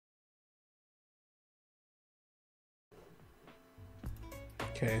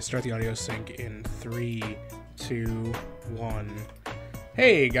Okay, start the audio sync in 3, 2, 1.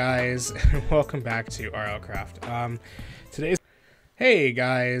 Hey guys, welcome back to RLCraft.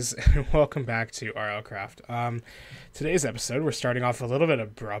 Today's episode, we're starting off a little bit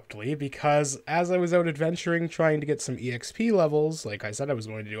abruptly because as I was out adventuring trying to get some EXP levels, like I said I was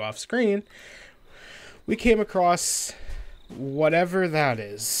going to do off screen, we came across whatever that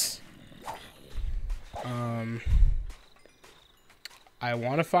is. I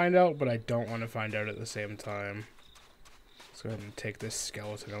want to find out, but I don't want to find out at the same time. Let's go ahead and take this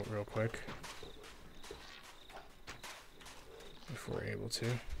skeleton out real quick. If we're able to.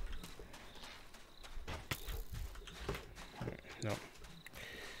 No.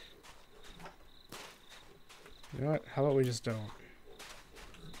 You know what? How about we just don't?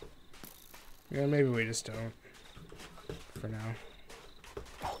 Yeah, maybe we just don't. For now.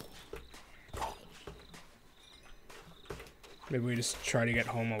 Maybe we just try to get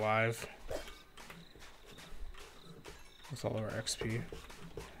home alive. With all of our XP.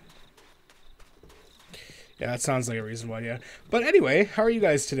 Yeah, that sounds like a reasonable idea. But anyway, how are you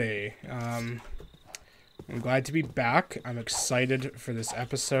guys today? I'm glad to be back. I'm excited for this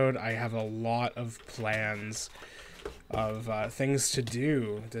episode. I have a lot of plans of things to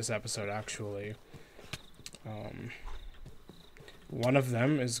do this episode, actually. One of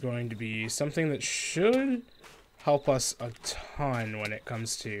them is going to be something that should help us a ton when it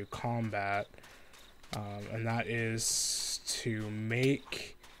comes to combat. And that is to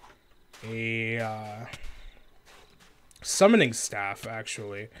make a summoning staff,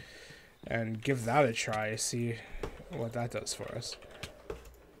 actually, and give that a try, see what that does for us.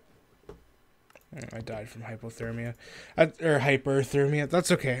 I died from hypothermia, or hyperthermia. That's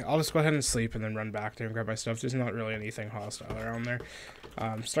okay. I'll just go ahead and sleep and then run back there and grab my stuff. There's not really anything hostile around there.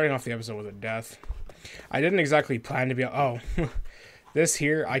 Starting off the episode with a death. I didn't exactly plan to be... Oh, this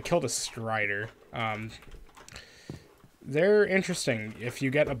here, I killed a strider. They're interesting. If you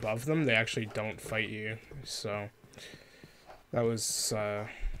get above them, they actually don't fight you. So, that was a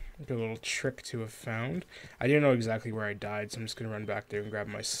good little trick to have found. I didn't know exactly where I died, so I'm just going to run back there and grab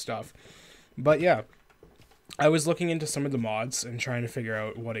my stuff. But yeah, I was looking into some of the mods and trying to figure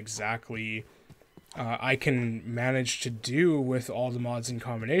out what exactly I can manage to do with all the mods in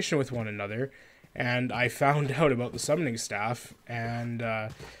combination with one another. And I found out about the summoning staff, and I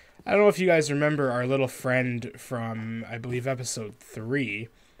don't know if you guys remember our little friend from, I believe, episode 3.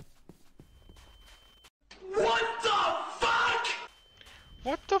 What the fuck?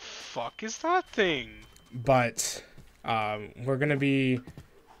 What the fuck is that thing? But we're going to be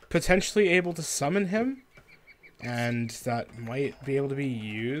potentially able to summon him, and that might be able to be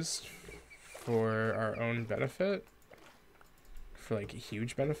used for our own benefit, for like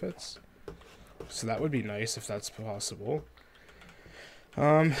huge benefits. So that would be nice if that's possible.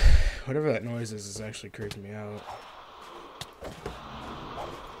 Whatever that noise is actually creeping me out.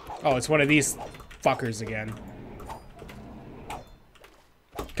 Oh, it's one of these fuckers again.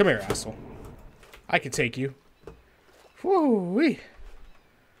 Come here, asshole. I could take you. Woo-wee.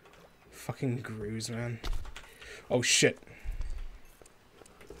 Fucking grooves, man. Oh, shit.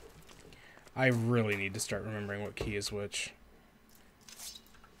 I really need to start remembering what key is which.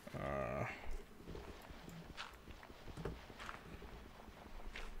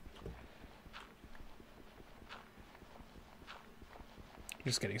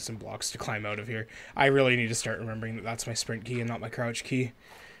 Just getting some blocks to climb out of here. I really need to start remembering that that's my sprint key and not my crouch key.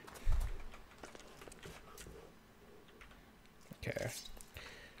 Okay.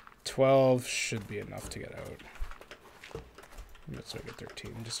 12 should be enough to get out. Let's make it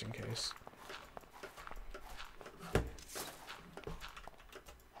 13, just in case.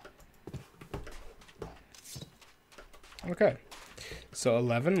 Okay. So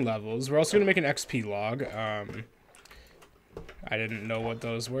 11 levels. We're also going to make an XP log. I didn't know what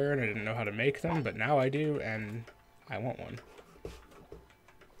those were, and I didn't know how to make them, but now I do, and I want one.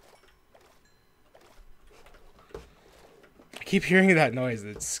 I keep hearing that noise.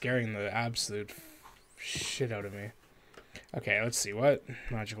 It's scaring the absolute shit out of me. Okay, let's see. What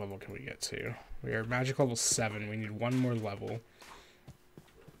magic level can we get to? We are magic level 7. We need one more level.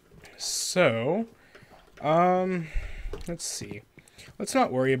 So, let's see. Let's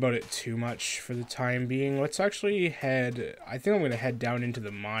not worry about it too much for the time being. Let's actually head... I think I'm going to head down into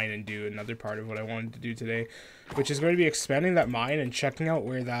the mine and do another part of what I wanted to do today, which is going to be expanding that mine and checking out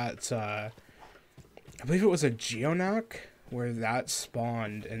where that... I believe it was a geonac, where that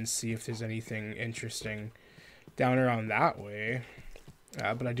spawned, and see if there's anything interesting down around that way.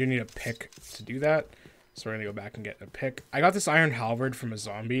 But I do need a pick to do that, so we're going to go back and get a pick. I got this iron halberd from a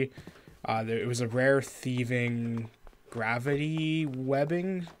zombie. It was a rare thieving gravity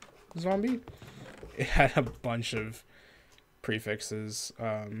webbing zombie. It had a bunch of prefixes.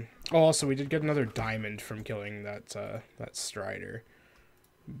 Oh, also we did get another diamond from killing that that strider.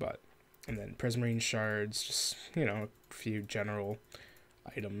 And then prismarine shards, just, you know, a few general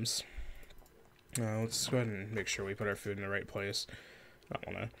items. Let's go ahead and make sure we put our food in the right place. I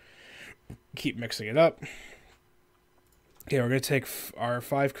don't want to keep mixing it up. Okay, we're going to take our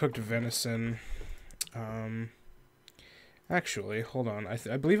 5 cooked venison. Actually, hold on.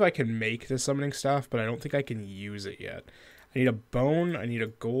 I believe I can make the summoning staff, but I don't think I can use it yet. I need a bone, I need a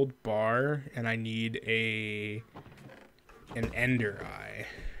gold bar, and I need an ender eye,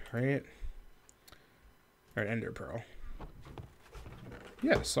 right? Or an ender pearl.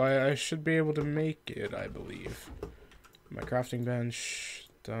 Yeah, so I should be able to make it, I believe. My crafting bench.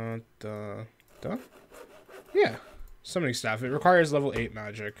 Yeah. Summoning staff. It requires level 8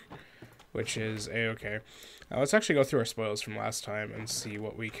 magic, which is a-okay. Let's actually go through our spoils from last time and see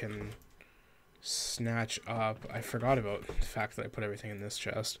what we can snatch up. I forgot about the fact that I put everything in this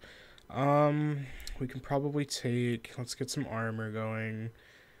chest. We can probably take... Let's get some armor going.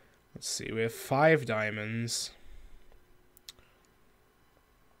 Let's see. We have 5 diamonds.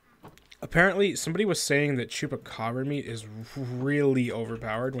 Apparently, somebody was saying that chupacabra meat is really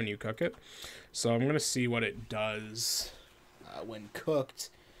overpowered when you cook it. So I'm going to see what it does when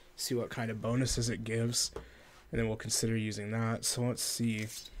cooked. See what kind of bonuses it gives. And then we'll consider using that. So let's see.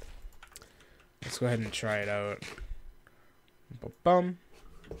 Let's go ahead and try it out. Bum.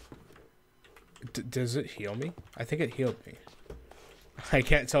 Does it heal me? I think it healed me. I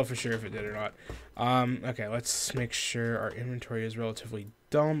can't tell for sure if it did or not. Okay, let's make sure our inventory is relatively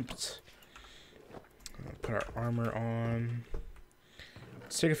dumped. Put our armor on.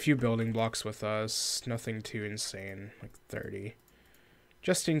 Let's take a few building blocks with us. Nothing too insane, like 30.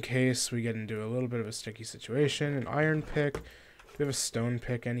 Just in case we get into a little bit of a sticky situation. An iron pick. Do we have a stone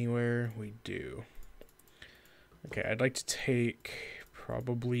pick anywhere? We do. Okay, I'd like to take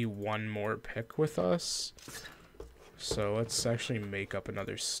probably one more pick with us. So let's actually make up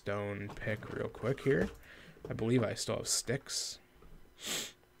another stone pick real quick here. I believe I still have sticks.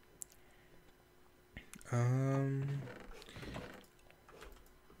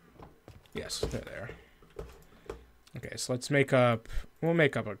 Yes, there they are. Okay, so let's make up... We'll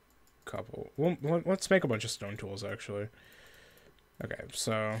make up a couple. Let's make a bunch of stone tools, actually. Okay,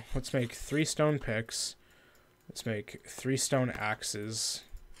 so let's make 3 stone picks. Let's make 3 stone axes.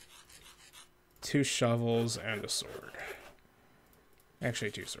 2 shovels and a sword.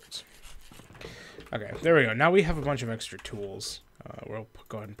 Actually, 2 swords. Okay, there we go. Now we have a bunch of extra tools. We'll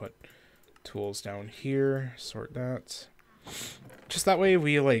go ahead and put tools down here. Sort that. Just that way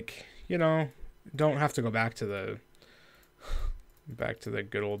we, like, you know, don't have to go back to the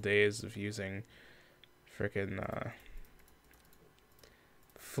good old days of using frickin'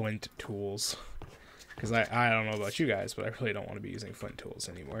 flint tools. Because I don't know about you guys, but I really don't want to be using flint tools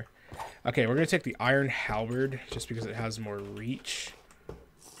anymore. Okay, we're going to take the iron halberd, just because it has more reach.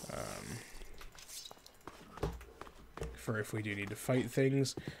 For if we do need to fight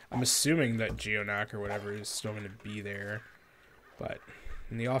things. I'm assuming that Geonac or whatever is still going to be there. But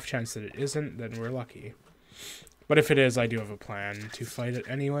in the off chance that it isn't, then we're lucky. But if it is, I do have a plan to fight it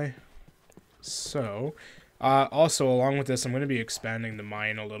anyway. So... also, along with this, I'm going to be expanding the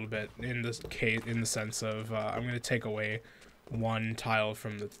mine a little bit in this case, in the sense of I'm going to take away 1 tile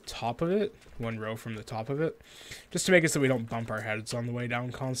from the top of it, 1 row from the top of it, just to make it so we don't bump our heads on the way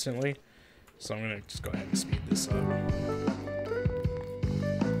down constantly. So I'm going to just go ahead and speed this up.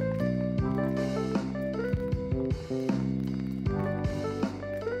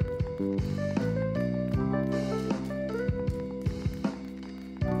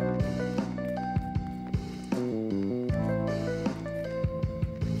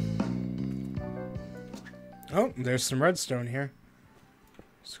 Oh, there's some redstone here.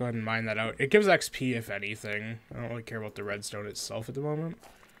 Let's go ahead and mine that out. It gives XP, if anything. I don't really care about the redstone itself at the moment.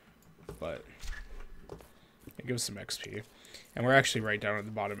 But it gives some XP. And we're actually right down at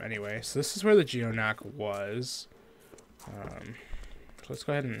the bottom anyway. So this is where the Geonac was. So let's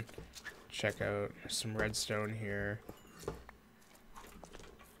go ahead and check out some redstone here.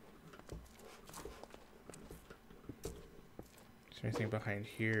 Is there anything behind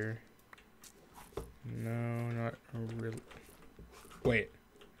here? No, not really. Wait.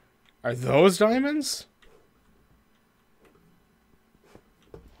 Are those diamonds?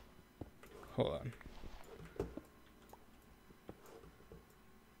 Hold on.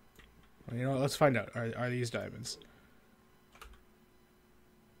 Well, you know what? Let's find out. Are these diamonds?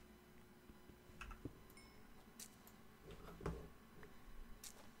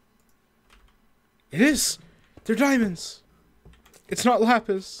 It is. They're diamonds! It's not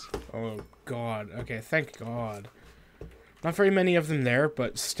lapis! Oh, God. Okay, thank God. Not very many of them there,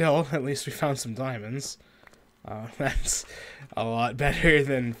 but still, at least we found some diamonds. That's a lot better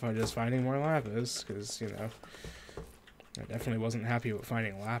than just finding more lapis, because, you know, I definitely wasn't happy with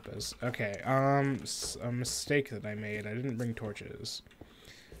finding lapis. Okay, a mistake that I made. I didn't bring torches.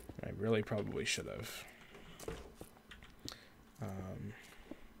 I really probably should have.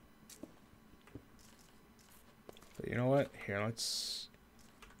 But you know what? Here, let's...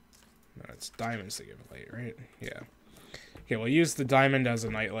 No, it's diamonds to give light, right? Yeah. Okay, we'll use the diamond as a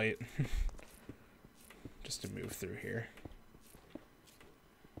nightlight. Just to move through here.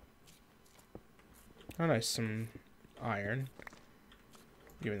 Oh, nice. Some iron.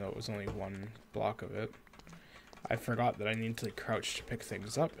 Even though it was only one block of it. I forgot that I need to crouch to pick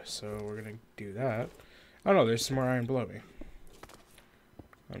things up, so we're gonna do that. Oh no, there's some more iron below me.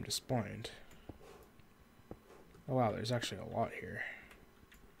 I'm just blind. Oh wow, there's actually a lot here.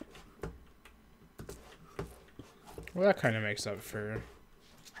 Well, that kind of makes up for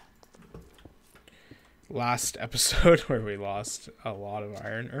last episode where we lost a lot of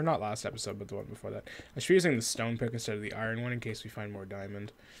iron. Or not last episode, but the one before that. I should be using the stone pick instead of the iron one in case we find more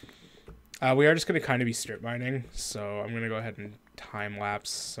diamond. We are just going to kind of be strip mining, so I'm going to go ahead and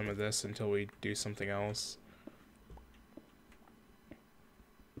time-lapse some of this until we do something else.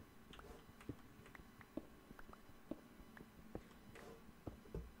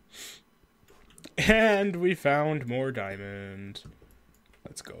 And we found more diamond.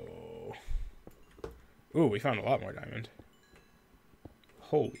 Let's go. Ooh, we found a lot more diamond.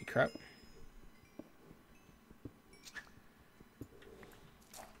 Holy crap.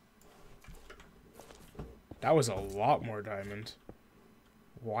 That was a lot more diamond.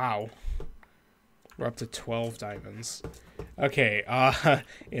 Wow. We're up to 12 diamonds. Okay,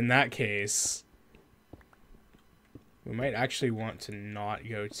 in that case, we might actually want to not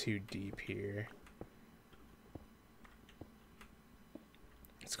go too deep here.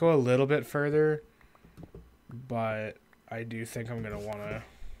 Let's go a little bit further, but I do think I'm going to want to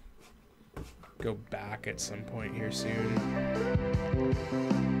go back at some point here soon.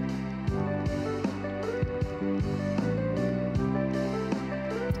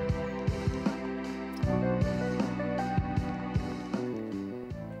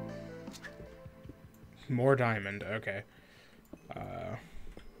 More diamond, okay.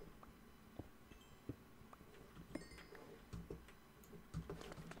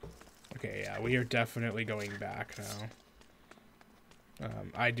 Okay, yeah, we are definitely going back now.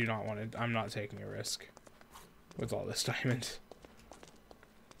 I do not want to, I'm not taking a risk with all this diamond.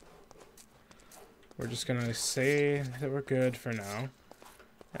 We're just gonna say that we're good for now,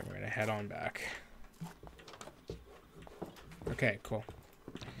 and we're gonna head on back. Okay, cool.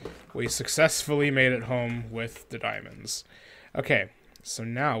 We successfully made it home with the diamonds. Okay, so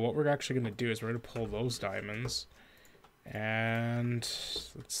now what we're actually going to do is we're going to pull those diamonds. And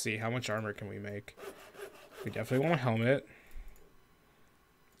let's see, how much armor can we make? We definitely want a helmet.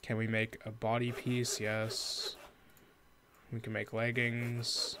 Can we make a body piece? Yes. We can make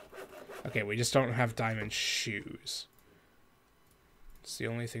leggings. Okay, we just don't have diamond shoes. It's the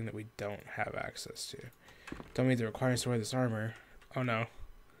only thing that we don't have access to. Don't meet the requirements to wear this armor. Oh no.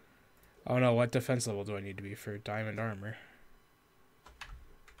 Oh no, what defense level do I need to be for diamond armor?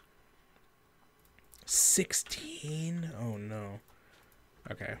 16? Oh no.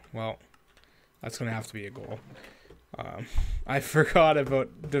 Okay, well, that's gonna have to be a goal. I forgot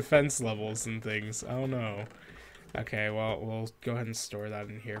about defense levels and things. Oh no. Okay, well, we'll go ahead and store that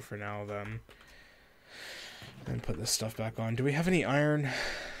in here for now then. And put this stuff back on. Do we have any iron?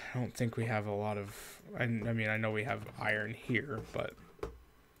 I don't think we have a lot of... I mean, I know we have iron here, but...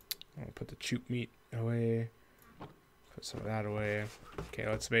 I'll put the choop meat away. Put some of that away. Okay,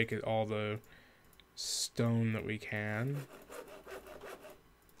 let's make it all the stone that we can.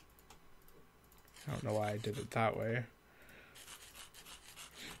 I don't know why I did it that way.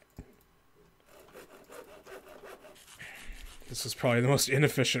 This is probably the most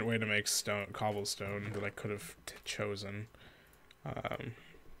inefficient way to make cobblestone that I could have chosen.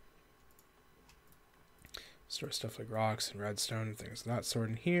 Store stuff like rocks and redstone and things of that sort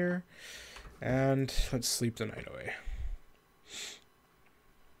in here. And let's sleep the night away.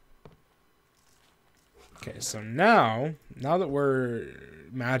 Okay, so now that we're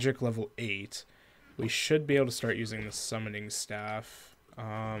magic level 8, we should be able to start using the summoning staff.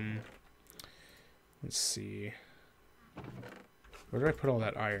 Let's see. Where did I put all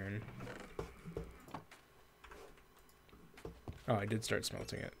that iron? Oh, I did start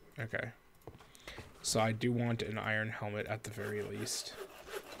smelting it. Okay. So I do want an iron helmet at the very least.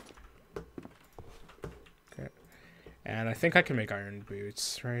 Okay. And I think I can make iron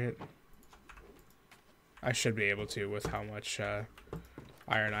boots, right? I should be able to with how much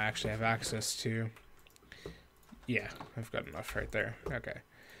iron I actually have access to. Yeah, I've got enough right there. Okay.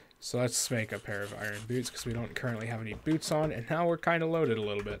 So let's make a pair of iron boots because we don't currently have any boots on, and now we're kind of loaded a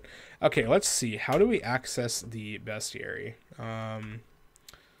little bit. Okay, let's see. How do we access the bestiary? How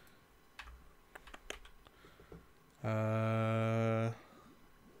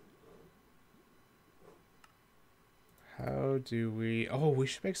do we... Oh, we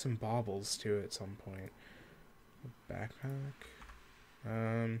should make some baubles too at some point.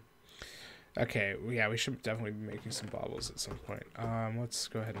 Backpack. Okay, yeah, we should definitely be making some baubles at some point. Let's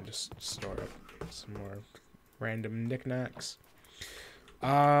go ahead and just store up some more random knickknacks.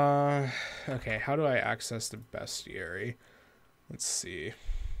 Okay, how do I access the bestiary? Let's see.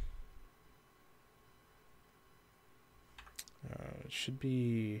 It should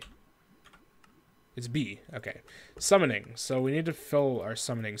be... It's B. Okay. Summoning. So we need to fill our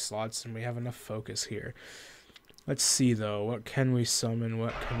summoning slots, and we have enough focus here. Let's see, though. What can we summon?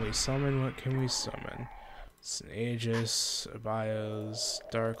 What can we summon? What can we summon? It's an Aegis, Abios,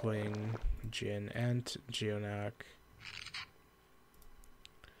 Darkling, Jin, Ant, Geonac,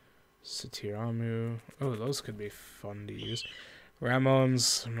 Satiramu. Oh, those could be fun to use.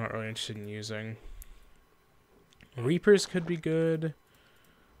 Ramons, I'm not really interested in using. Reapers could be good.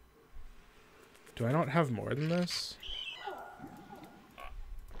 Do I not have more than this?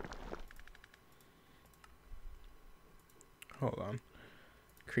 Hold on.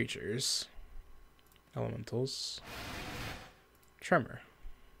 Creatures. Elementals. Tremor.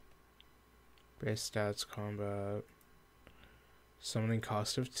 Base stats, combat. Summoning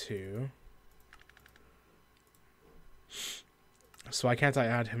cost of 2. So why can't I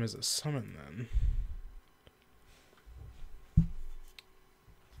add him as a summon then?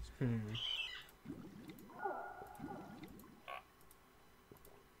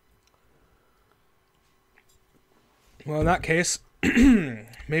 Well, in that case,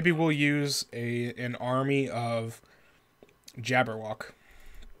 maybe we'll use an army of Jabberwock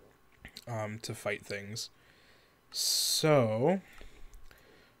to fight things. So,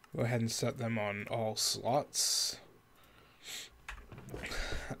 go ahead and set them on all slots.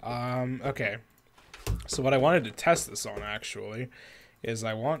 Okay. So what I wanted to test this on, actually, is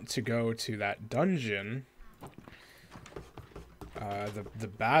I want to go to that dungeon, the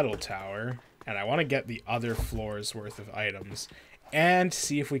battle tower, and I want to get the other floor's worth of items and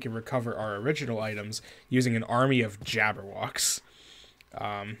see if we can recover our original items using an army of Jabberwocks.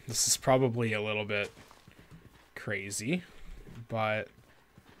 This is probably a little bit crazy, but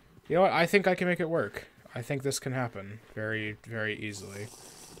you know what? I think I can make it work. I think this can happen very, very easily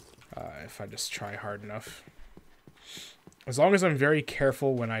if I just try hard enough. As long as I'm very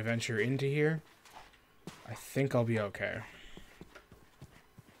careful when I venture into here, I think I'll be okay.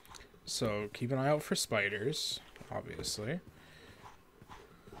 So, keep an eye out for spiders, obviously.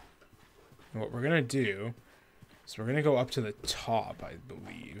 And what we're going to do is we're going to go up to the top, I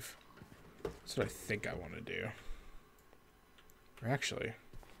believe. That's what I think I want to do. Or actually,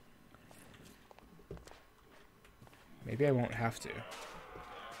 maybe I won't have to.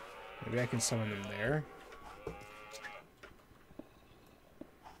 Maybe I can summon them there.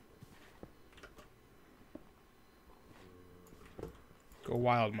 Go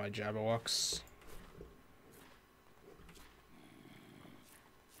wild, my Jabberwocks.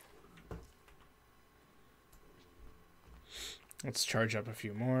 Let's charge up a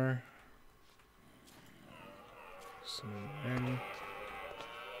few more. Summon in.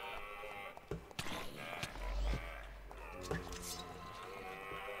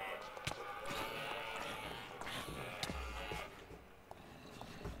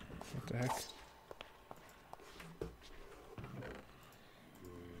 What the heck?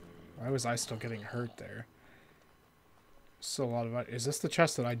 Why was I still getting hurt there? Still a lot of... Is this the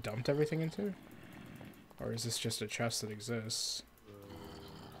chest that I dumped everything into? Or is this just a chest that exists?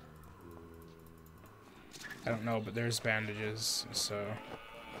 I don't know, but there's bandages, so...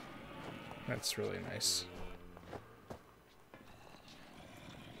 That's really nice.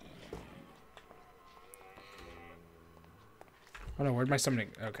 Oh no, where'd my summoning...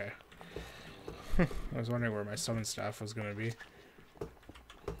 Okay. I was wondering where my summon staff was gonna be.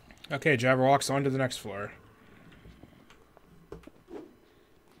 Okay, Jabberwock's on to the next floor.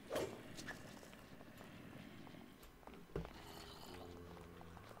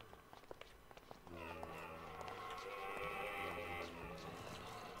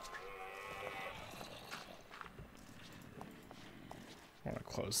 I want to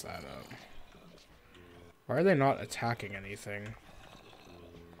close that up. Why are they not attacking anything?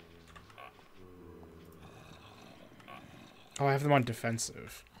 Oh, I have them on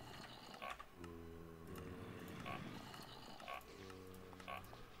defensive.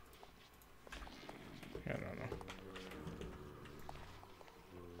 I don't know.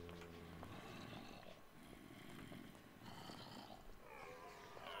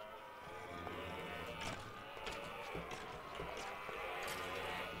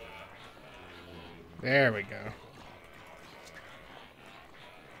 There we go.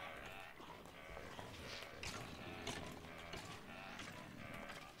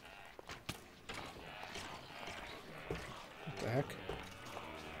 What the heck?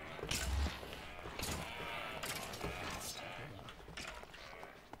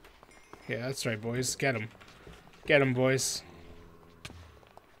 Yeah, that's right, boys. Get him. Get him, boys.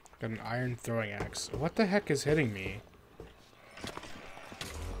 Got an iron throwing axe. What the heck is hitting me?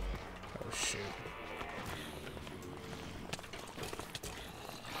 Oh, shoot.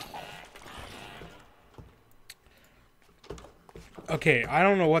 Okay, I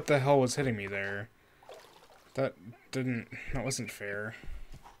don't know what the hell was hitting me there. That wasn't fair.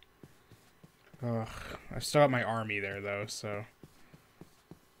 Ugh. I've still got my army there, though, so.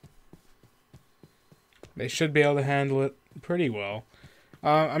 They should be able to handle it pretty well.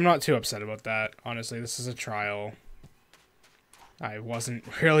 I'm not too upset about that. Honestly, this is a trial. I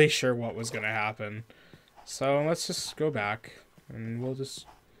wasn't really sure what was going to happen. So let's just go back. And we'll just,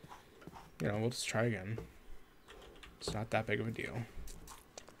 we'll just try again. It's not that big of a deal.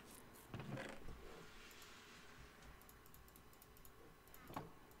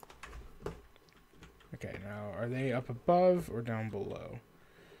 Okay, now are they up above or down below?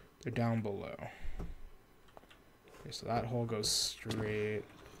 They're down below. Okay, so that hole goes straight.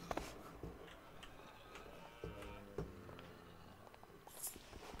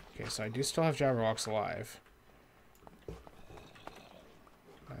 Okay, so I do still have Jabberwocks alive.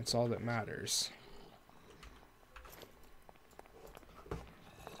 That's all that matters.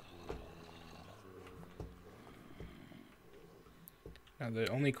 Now the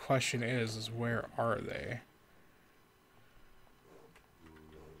only question is where are they?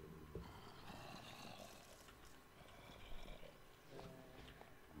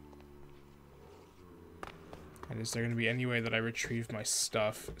 And is there going to be any way that I retrieve my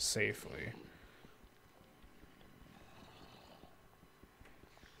stuff safely?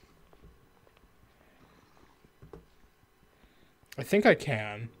 I think I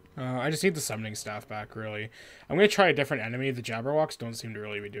can. I just need the summoning staff back, really. I'm going to try a different enemy. The Jabberwocks don't seem to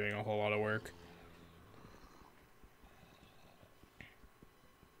really be doing a whole lot of work.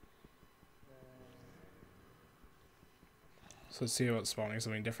 So let's see about spawning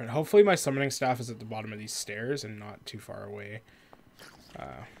something different. Hopefully my summoning staff is at the bottom of these stairs and not too far away.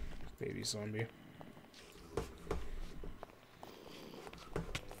 Baby zombie.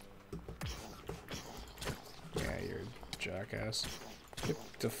 Yeah, you're a jackass. Get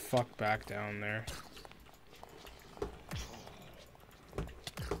the fuck back down there.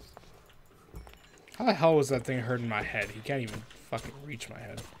 How the hell was that thing hurting my head? He can't even fucking reach my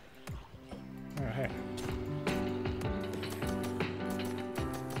head. Oh, hey.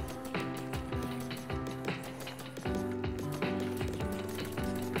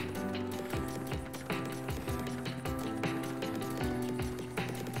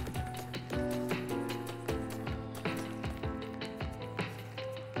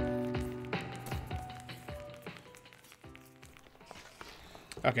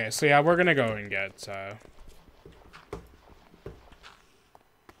 Okay, so yeah, we're gonna go and get,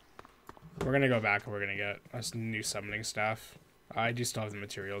 we're gonna go back and we're gonna get a new summoning staff. I do still have the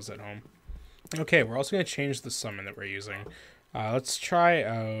materials at home. Okay, we're also gonna change the summon that we're using. Let's try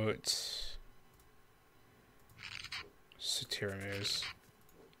out Satiramus.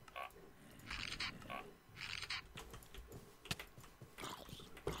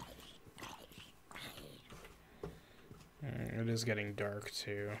 It is getting dark,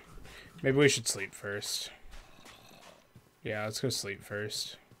 too. Maybe we should sleep first. Yeah, let's go sleep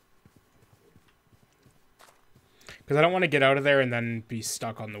first. Because I don't want to get out of there and then be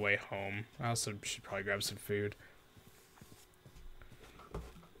stuck on the way home. I also should probably grab some food.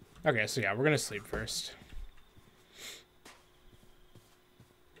 Okay, so yeah, we're going to sleep first.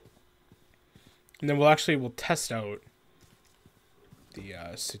 And then we'll test out the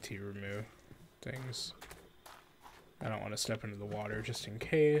Satiramu things. I don't want to step into the water just in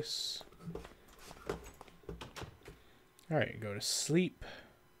case. Alright, go to sleep.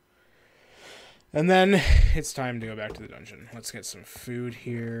 And then it's time to go back to the dungeon. Let's get some food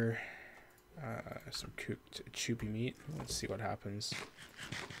here. Some cooked choopy meat. Let's see what happens.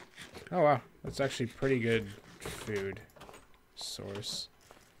 Oh wow, that's actually pretty good food source.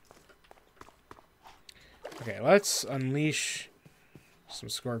 Okay, let's unleash some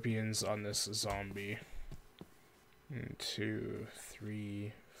scorpions on this zombie. 1, 2,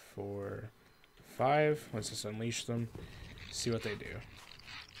 3, 4, 5. Let's just unleash them. See what they do.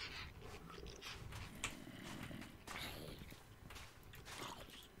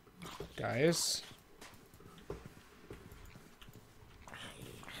 Guys.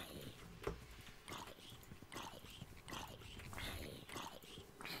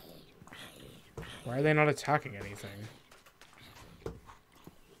 Why are they not attacking anything?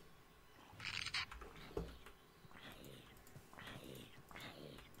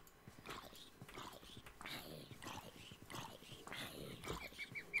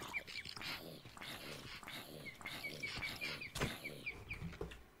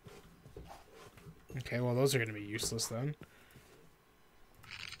 Okay, well those are going to be useless then.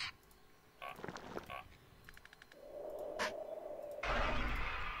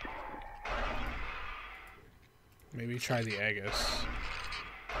 Maybe try the Aegis.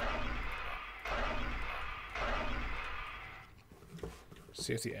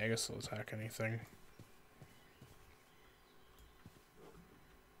 See if the Aegis will attack anything.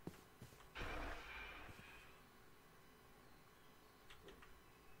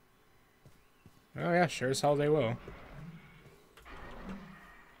 Oh yeah, sure as hell they will.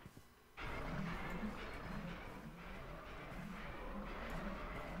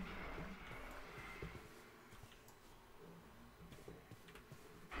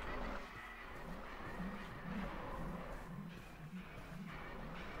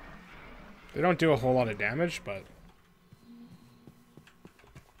 They don't do a whole lot of damage, but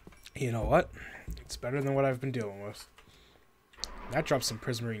you know what? It's better than what I've been dealing with. That drops some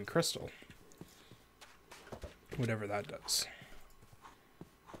prismarine crystal. Whatever that does.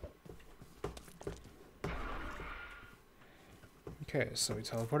 Okay, so we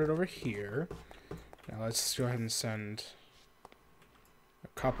teleported over here. Now let's go ahead and send a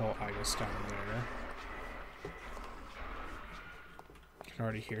couple Aegis down there. You can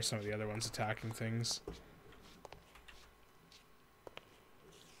already hear some of the other ones attacking things.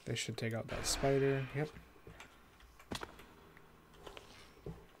 They should take out that spider. Yep.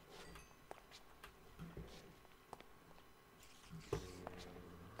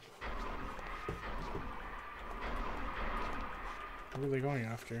 What are they going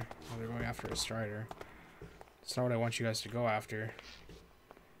after? Oh, they're going after a strider. That's not what I want you guys to go after.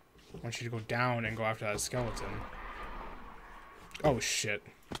 I want you to go down and go after that skeleton. Oh, shit.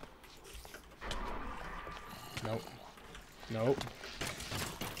 Nope. Nope.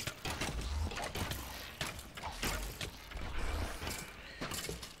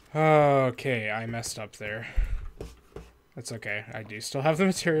 Okay, I messed up there. That's okay. I do still have the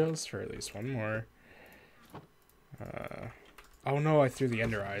materials for at least one more. Oh no, I threw the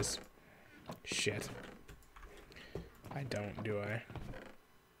ender eyes. Shit. I don't, do I?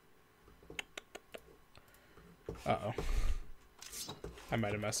 Uh-oh. I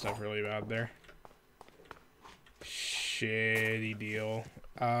might have messed up really bad there. Shitty deal.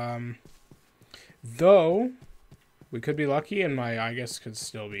 Though, we could be lucky and my Aegis could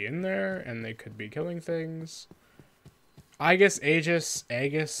still be in there, and they could be killing things. Aegis,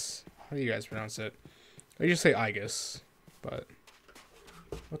 Aegis. How do you guys pronounce it? I just say Aegis, but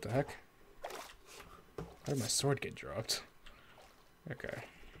what the heck? How did my sword get dropped? Okay.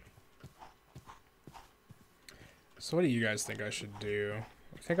 So what do you guys think I should do?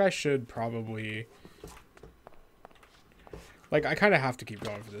 I think I should probably... Like, I kind of have to keep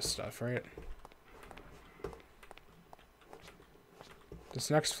going for this stuff, right?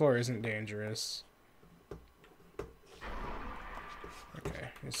 This next floor isn't dangerous. Okay,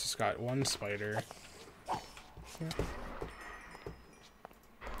 it's just got one spider. Yeah.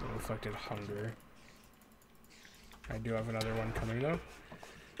 It inflicted hunger. I do have another one coming though.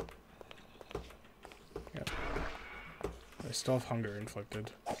 Yep. I still have hunger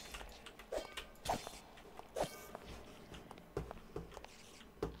inflicted. Oh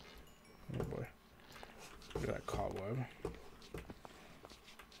boy. Look at that cobweb.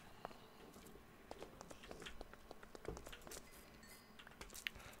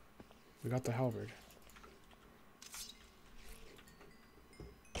 We got the halberd.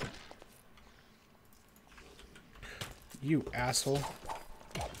 You asshole.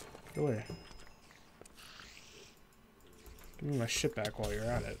 Go away. Give me my shit back while you're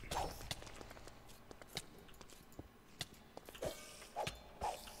at it.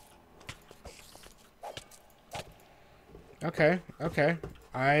 Okay, okay.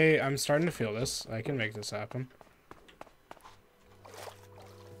 I'm starting to feel this. I can make this happen.